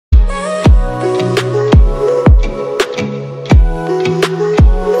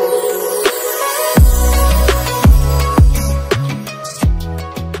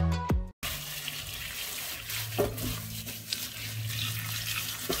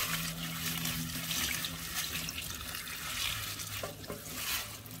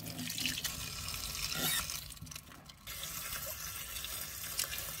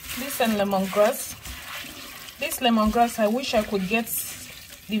and lemongrass. This lemongrass, I wish I could get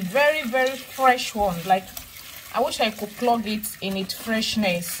the very, very fresh one. Like, I wish I could plug it in its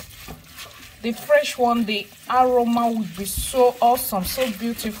freshness. The fresh one, the aroma would be so awesome, so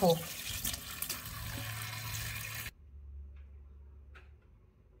beautiful.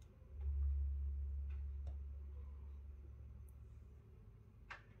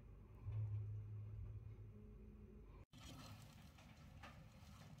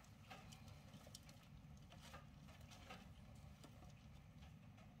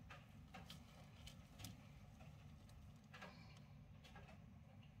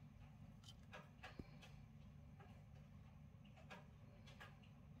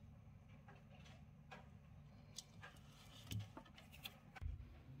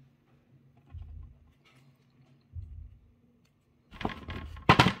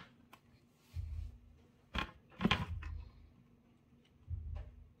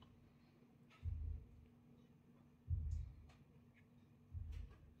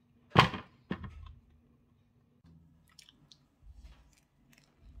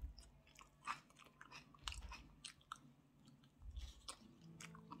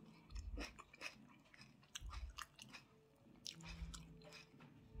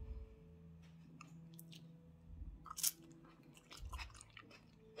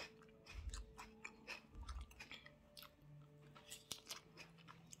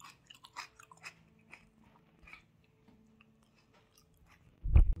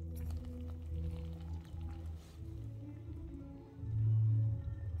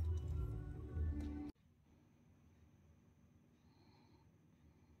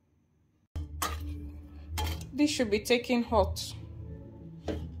 This should be taken hot.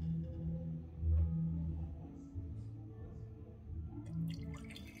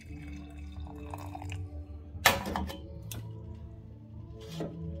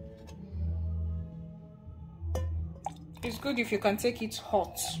 It's good if you can take it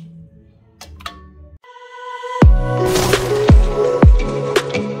hot.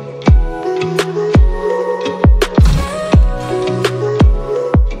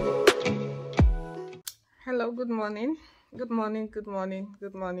 Hello, good morning. Good morning, good morning,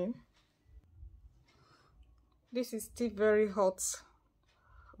 good morning. This is still very hot,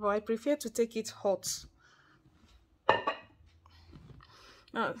 but I prefer to take it hot.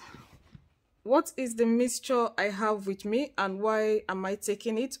 What is the mixture I have with me, and why am I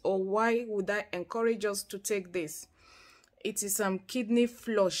taking it, or why would I encourage us to take this? It is kidney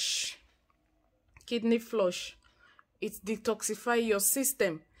flush. Kidney flush. It detoxifies your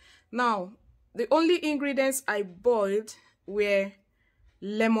system. Now, the only ingredients I boiled were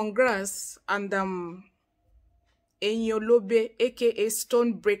lemongrass and enyolobe, aka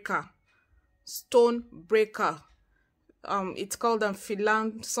stone breaker. Stone breaker. It's called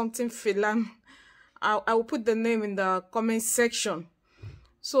filan, something filan. I will put the name in the comment section.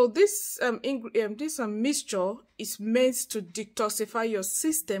 So this mixture is meant to detoxify your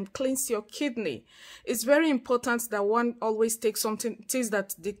system, cleanse your kidney. It's very important that one always takes things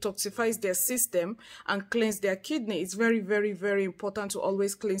that detoxifies their system and cleanse their kidney. It's very, very, very important to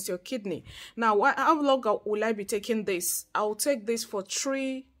always cleanse your kidney. Now, how long will I be taking this? I'll take this for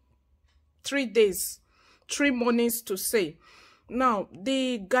three days, 3 mornings to say. Now,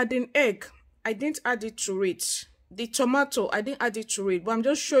 the garden egg, I didn't add it to it. The tomato, I didn't add it to it, but I'm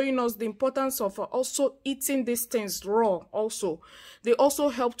just showing us the importance of also eating these things raw also. They also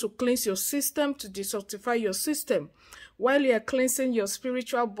help to cleanse your system, to detoxify your system. While you are cleansing your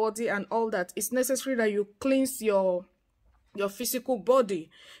spiritual body and all that, it's necessary that you cleanse your physical body.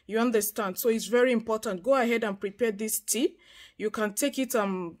 You understand? So it's very important. Go ahead and prepare this tea. You can take it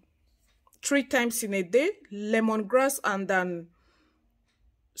 3 times in a day. Lemongrass and then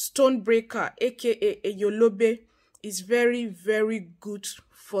stone breaker, aka enyolobe, is very, very good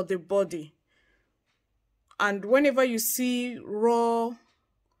for the body. And whenever you see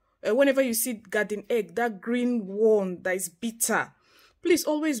whenever you see garden egg, that green one that is bitter, please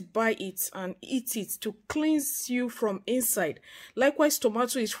always buy it and eat it to cleanse you from inside. Likewise,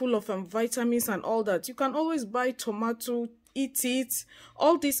 tomato is full of vitamins and all that. You can always buy tomato, eat it.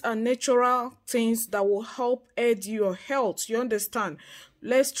 All these are natural things that will help aid your health. You understand?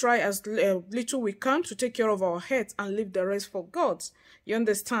 Let's try as little we can to take care of our health and leave the rest for God. You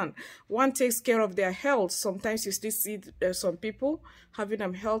understand? One takes care of their health. Sometimes you still see some people having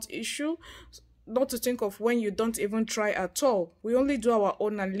a health issue. Not to think of when you don't even try at all. We only do our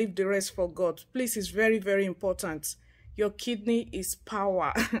own and leave the rest for God. Please, it's very, very important. Your kidney is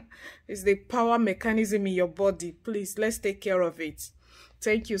power. It's the power mechanism in your body. Please, let's take care of it.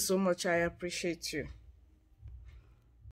 Thank you so much. I appreciate you.